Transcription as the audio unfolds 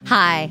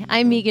Hi,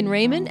 I'm Megan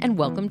Raymond, and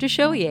welcome to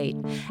Showiate.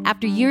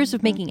 After years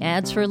of making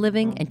ads for a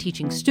living and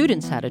teaching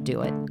students how to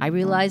do it, I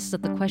realized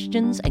that the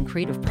questions and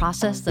creative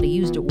process that I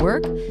used at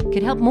work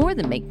could help more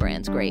than make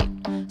brands great.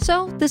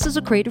 So this is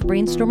a creative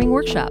brainstorming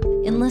workshop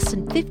in less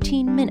than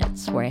 15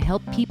 minutes where I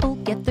help people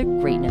get their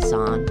greatness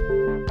on.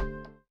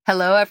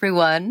 Hello,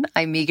 everyone.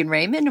 I'm Megan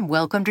Raymond, and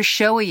welcome to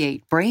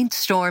Showiate,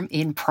 Brainstorm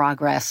in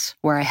Progress,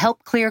 where I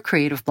help clear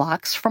creative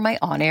blocks for my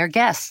on-air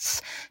guests.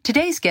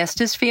 Today's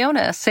guest is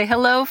Fiona. Say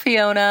hello,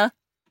 Fiona.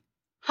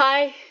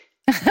 Hi.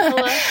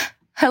 Hello.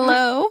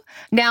 Hello.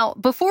 Now,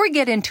 before we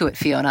get into it,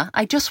 Fiona,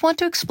 I just want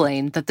to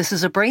explain that this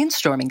is a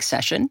brainstorming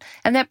session,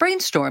 and that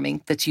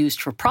brainstorming that's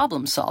used for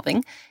problem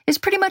solving is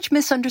pretty much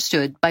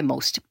misunderstood by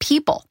most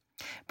people.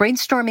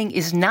 Brainstorming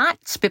is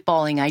not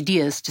spitballing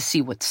ideas to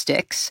see what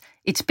sticks.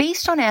 It's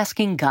based on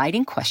asking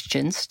guiding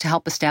questions to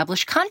help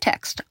establish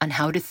context on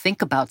how to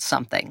think about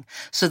something,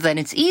 so then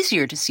it's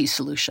easier to see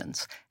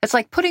solutions. It's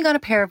like putting on a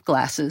pair of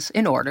glasses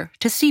in order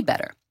to see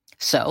better.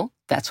 So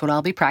that's what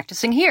I'll be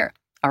practicing here.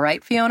 All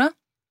right, Fiona?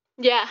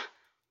 Yeah.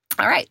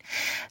 All right.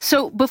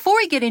 So before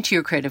we get into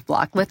your creative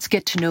block, let's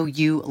get to know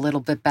you a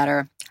little bit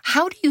better.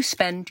 How do you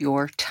spend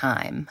your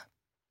time?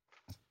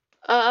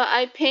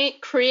 I paint,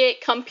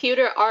 create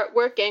computer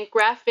artwork and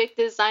graphic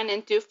design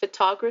and do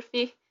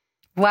photography.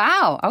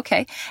 Wow.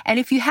 Okay. And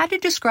if you had to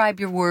describe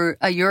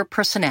your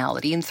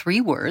personality in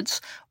 3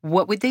 words,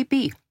 what would they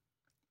be?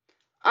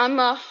 I'm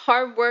a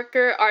hard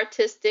worker,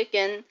 artistic,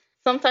 and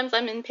sometimes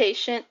I'm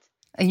impatient.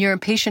 And you're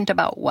impatient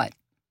about what?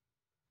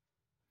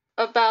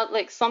 About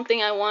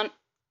something I want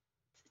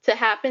to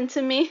happen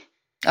to me.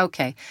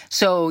 Okay.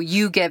 So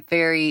you get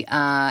very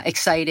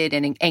excited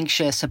and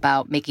anxious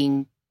about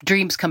making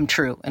dreams come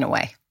true in a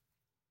way.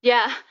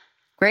 Yeah.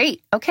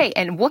 Great. Okay.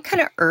 And what kind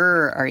of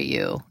are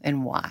you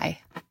and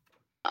why?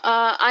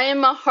 I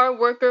am a hard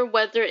worker,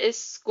 whether it's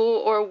school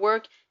or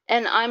work,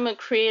 and I'm a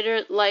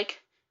creator,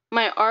 like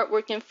my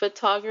artwork and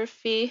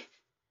photography,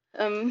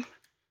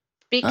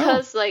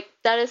 because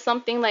that is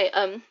something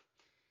that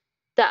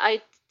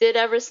I did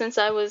ever since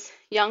I was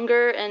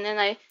younger, and then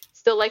I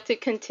still like to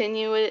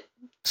continue it.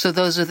 So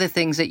those are the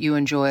things that you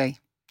enjoy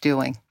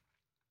doing?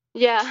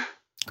 Yeah.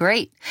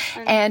 Great.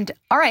 And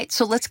all right,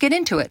 so let's get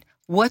into it.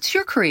 What's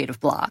your creative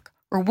block,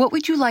 or what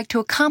would you like to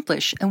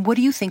accomplish, and what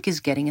do you think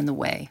is getting in the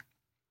way?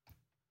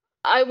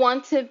 I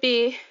want to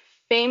be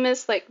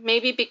famous,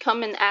 maybe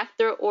become an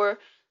actor or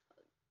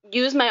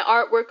use my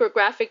artwork or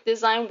graphic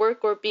design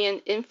work or be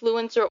an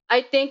influencer.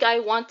 I think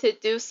I want to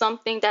do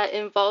something that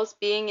involves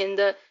being in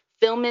the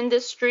film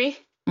industry.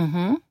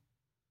 Mm-hmm.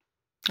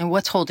 And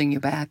what's holding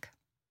you back?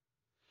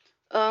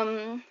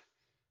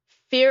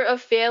 Fear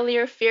of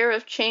failure, fear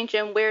of change,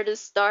 and where to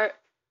start.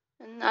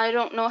 And I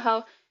don't know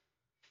how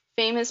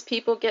famous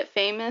people get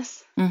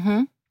famous.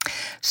 Mm-hmm.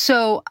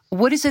 So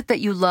what is it that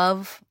you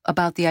love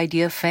about the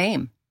idea of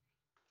fame?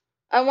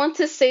 I want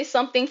to say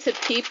something to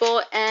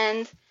people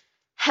and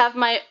have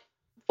my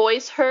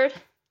voice heard.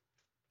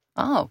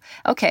 Oh,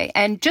 okay.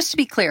 And just to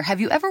be clear,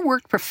 have you ever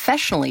worked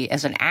professionally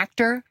as an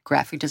actor,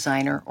 graphic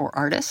designer, or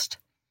artist?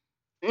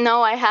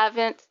 No, I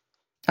haven't.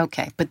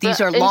 Okay, but these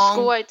are in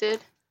school I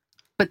did.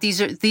 But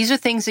these are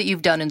things that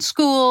you've done in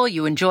school,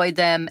 you enjoyed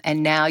them,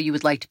 and now you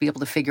would like to be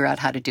able to figure out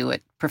how to do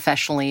it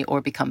professionally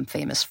or become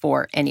famous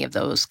for any of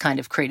those kind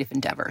of creative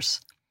endeavors.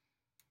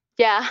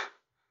 Yeah.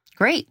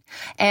 Great.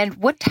 And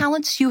what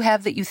talents do you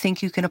have that you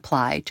think you can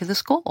apply to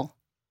this goal?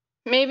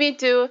 Maybe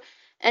do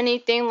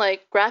anything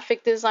like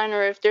graphic design,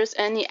 or if there's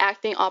any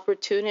acting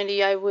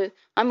opportunity,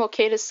 I'm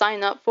okay to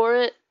sign up for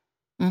it.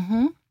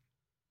 Mm-hmm.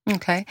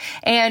 Okay.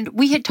 And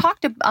we had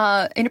talked in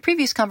a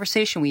previous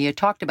conversation, we had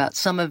talked about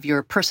some of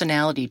your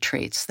personality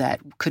traits that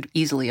could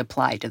easily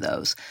apply to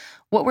those.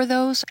 What were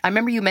those? I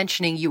remember you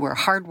mentioning you were a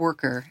hard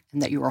worker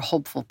and that you were a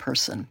hopeful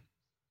person.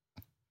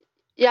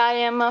 Yeah, I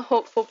am a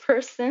hopeful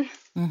person.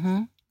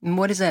 Mm-hmm. And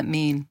what does that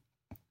mean?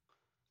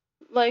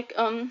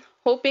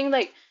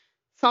 Hoping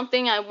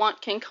something I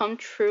want can come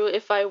true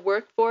if I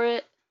work for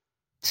it.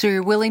 So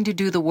you're willing to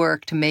do the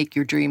work to make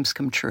your dreams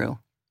come true?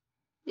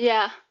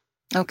 Yeah.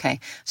 Okay.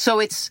 So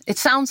it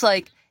sounds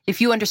like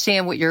if you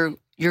understand what your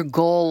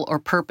goal or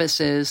purpose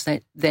is,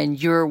 then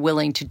you're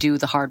willing to do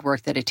the hard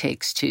work that it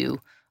takes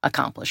to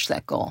accomplish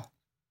that goal.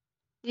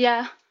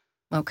 Yeah.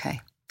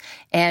 Okay.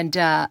 And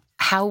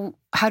how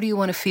do you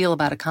want to feel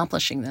about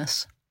accomplishing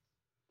this?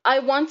 I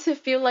want to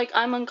feel like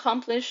I'm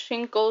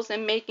accomplishing goals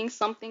and making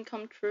something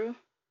come true.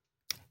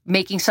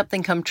 Making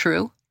something come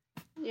true?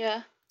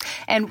 Yeah.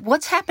 And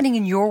what's happening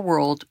in your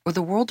world or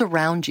the world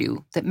around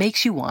you that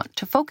makes you want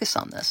to focus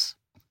on this?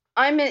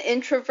 I'm an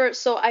introvert,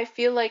 so I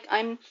feel like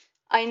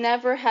I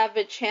never have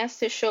a chance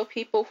to show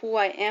people who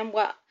I am,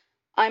 what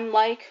I'm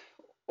like,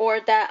 or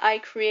that I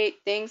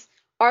create things.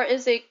 Art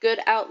is a good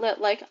outlet,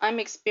 like I'm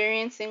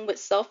experiencing with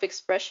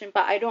self-expression,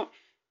 but I don't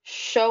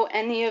show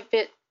any of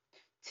it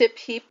to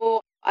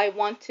people. I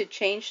want to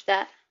change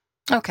that.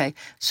 Okay.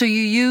 So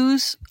you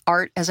use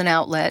art as an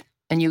outlet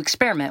and you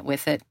experiment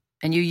with it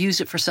and you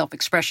use it for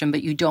self-expression,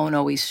 but you don't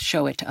always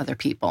show it to other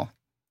people.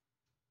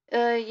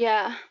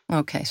 Yeah.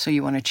 Okay, so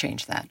you want to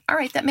change that. All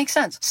right, that makes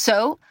sense.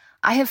 So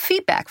I have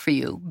feedback for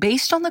you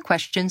based on the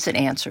questions and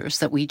answers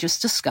that we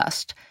just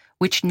discussed,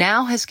 which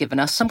now has given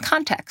us some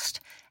context.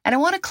 And I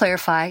want to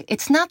clarify,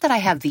 it's not that I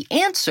have the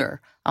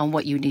answer on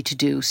what you need to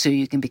do so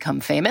you can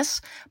become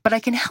famous, but I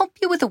can help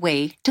you with a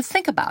way to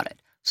think about it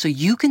so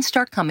you can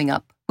start coming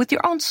up with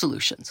your own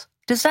solutions.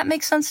 Does that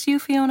make sense to you,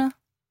 Fiona?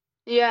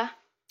 Yeah.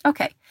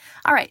 Okay.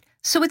 All right.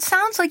 So it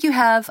sounds like you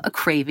have a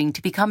craving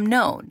to become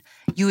known.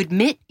 You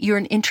admit you're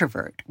an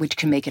introvert, which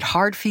can make it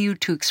hard for you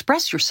to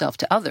express yourself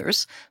to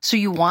others. So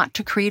you want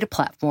to create a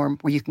platform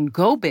where you can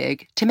go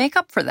big to make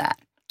up for that.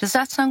 Does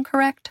that sound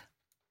correct?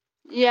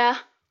 Yeah.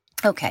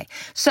 Okay.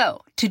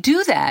 So to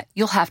do that,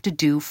 you'll have to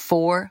do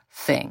 4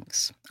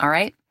 things. All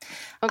right?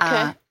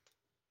 Okay.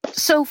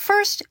 So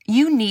first,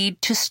 you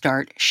need to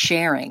start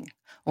sharing.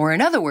 Or in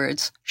other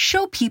words,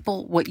 show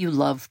people what you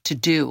love to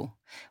do.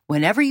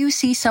 Whenever you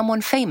see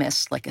someone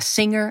famous, like a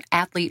singer,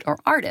 athlete, or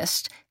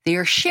artist, they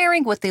are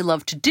sharing what they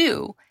love to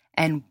do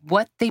and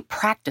what they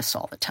practice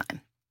all the time.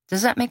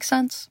 Does that make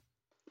sense?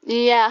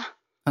 Yeah.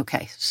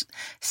 Okay.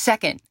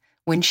 Second,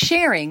 when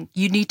sharing,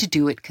 you need to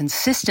do it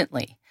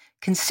consistently.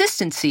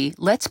 Consistency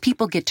lets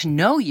people get to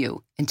know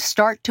you and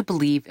start to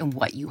believe in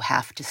what you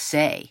have to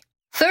say.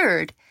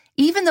 Third,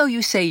 even though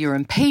you say you're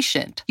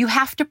impatient, you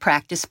have to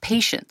practice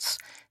patience.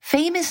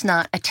 Fame is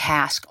not a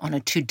task on a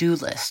to-do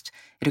list.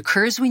 It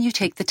occurs when you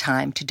take the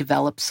time to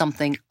develop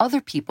something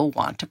other people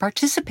want to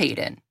participate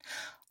in.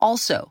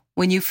 Also,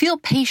 when you feel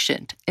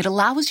patient, it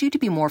allows you to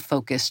be more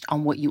focused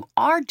on what you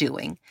are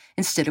doing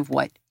instead of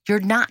what you're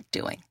not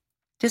doing.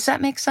 Does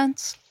that make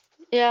sense?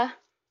 Yeah.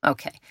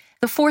 Okay.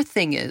 The fourth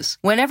thing is,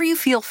 whenever you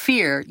feel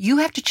fear, you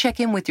have to check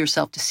in with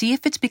yourself to see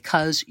if it's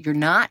because you're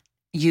not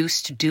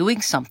used to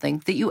doing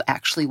something that you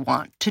actually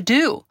want to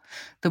do.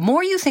 The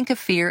more you think of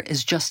fear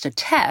as just a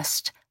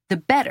test, the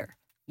better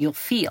you'll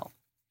feel.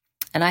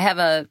 And I have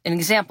an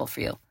example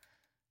for you.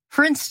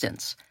 For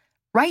instance,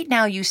 right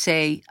now you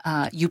say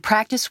you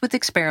practice with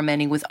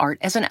experimenting with art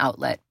as an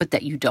outlet, but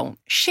that you don't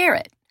share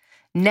it.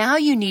 Now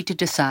you need to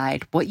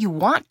decide what you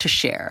want to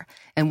share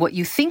and what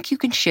you think you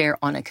can share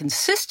on a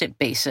consistent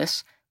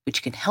basis,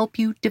 which can help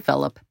you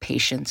develop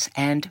patience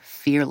and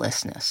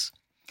fearlessness.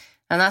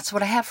 And that's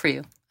what I have for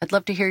you. I'd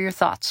love to hear your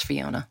thoughts,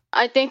 Fiona.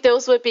 I think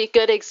those would be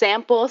good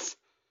examples.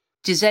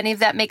 Does any of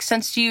that make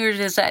sense to you, or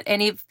does that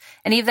any of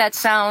that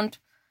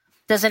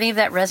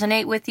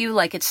resonate with you?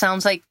 Like, it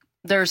sounds like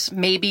there's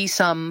maybe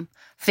some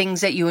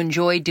things that you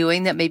enjoy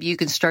doing that maybe you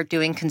can start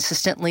doing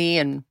consistently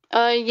and...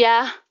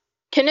 Yeah.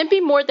 Can it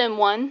be more than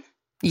one?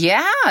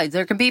 Yeah,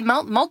 there can be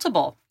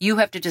multiple. You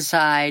have to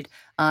decide,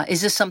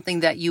 is this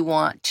something that you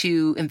want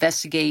to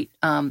investigate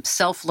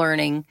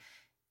self-learning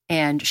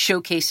and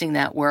showcasing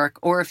that work,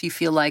 or if you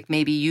feel like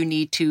maybe you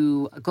need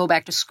to go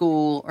back to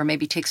school or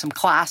maybe take some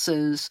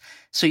classes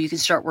so you can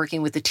start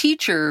working with a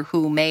teacher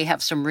who may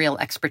have some real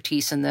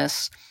expertise in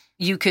this.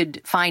 You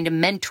could find a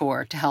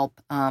mentor to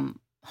help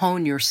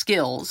hone your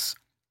skills.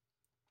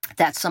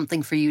 That's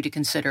something for you to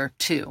consider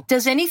too.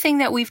 Does anything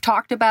that we've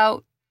talked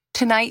about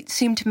tonight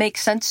seem to make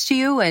sense to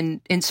you and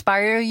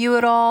inspire you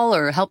at all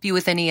or help you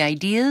with any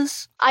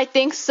ideas? I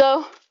think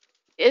so.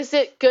 Is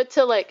it good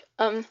to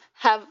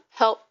have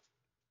help?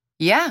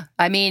 Yeah.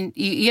 I mean,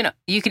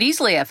 you could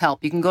easily have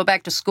help. You can go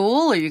back to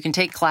school or you can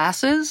take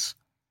classes.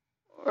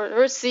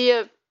 Or see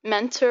a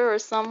mentor or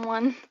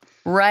someone.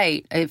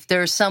 Right. If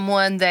there's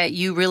someone that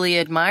you really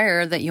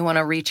admire that you want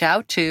to reach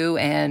out to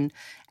and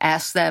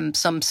ask them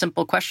some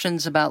simple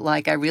questions about,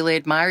 like, I really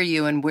admire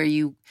you and where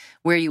you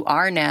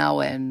are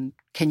now, and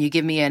can you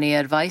give me any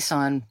advice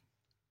on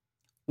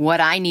what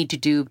I need to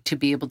do to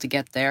be able to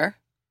get there?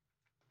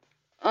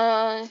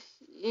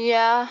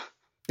 Yeah.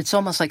 It's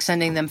almost like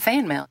sending them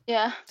fan mail.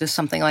 Yeah. Does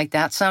something like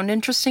that sound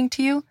interesting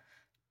to you?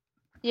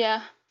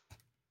 Yeah.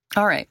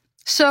 All right.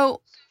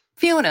 So,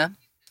 Fiona,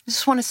 I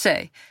just want to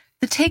say,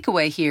 the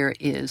takeaway here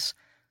is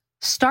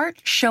start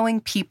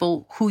showing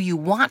people who you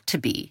want to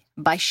be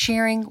by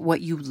sharing what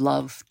you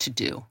love to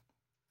do.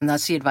 And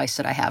that's the advice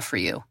that I have for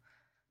you.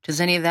 Does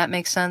any of that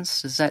make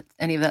sense? Does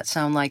any of that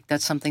sound like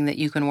that's something that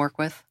you can work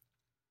with?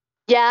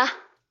 Yeah.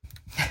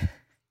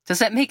 Does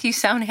that make you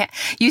sound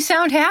you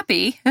sound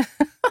happy?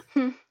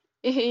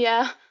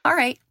 Yeah. All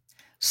right.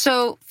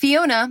 So,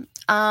 Fiona,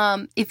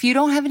 if you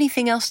don't have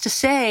anything else to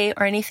say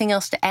or anything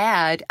else to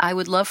add, I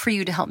would love for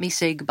you to help me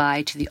say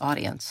goodbye to the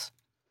audience.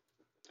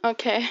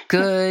 Okay.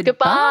 Goodbye.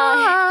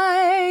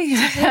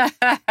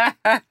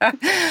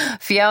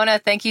 Fiona,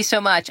 thank you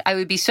so much. I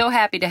would be so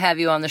happy to have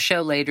you on the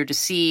show later to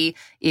see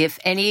if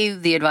any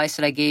of the advice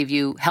that I gave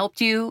you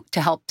helped you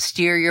to help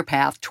steer your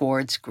path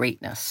towards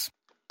greatness.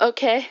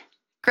 Okay.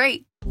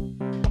 Great.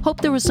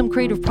 Hope there was some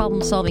creative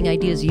problem-solving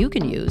ideas you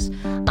can use.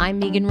 I'm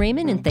Megan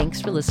Raymond, and thanks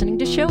for listening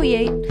to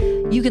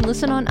Showy8. You can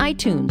listen on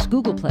iTunes,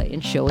 Google Play,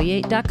 and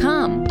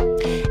Showy8.com.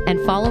 And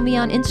follow me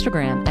on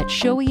Instagram at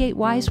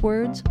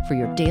Showy8wisewords for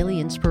your daily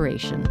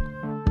inspiration.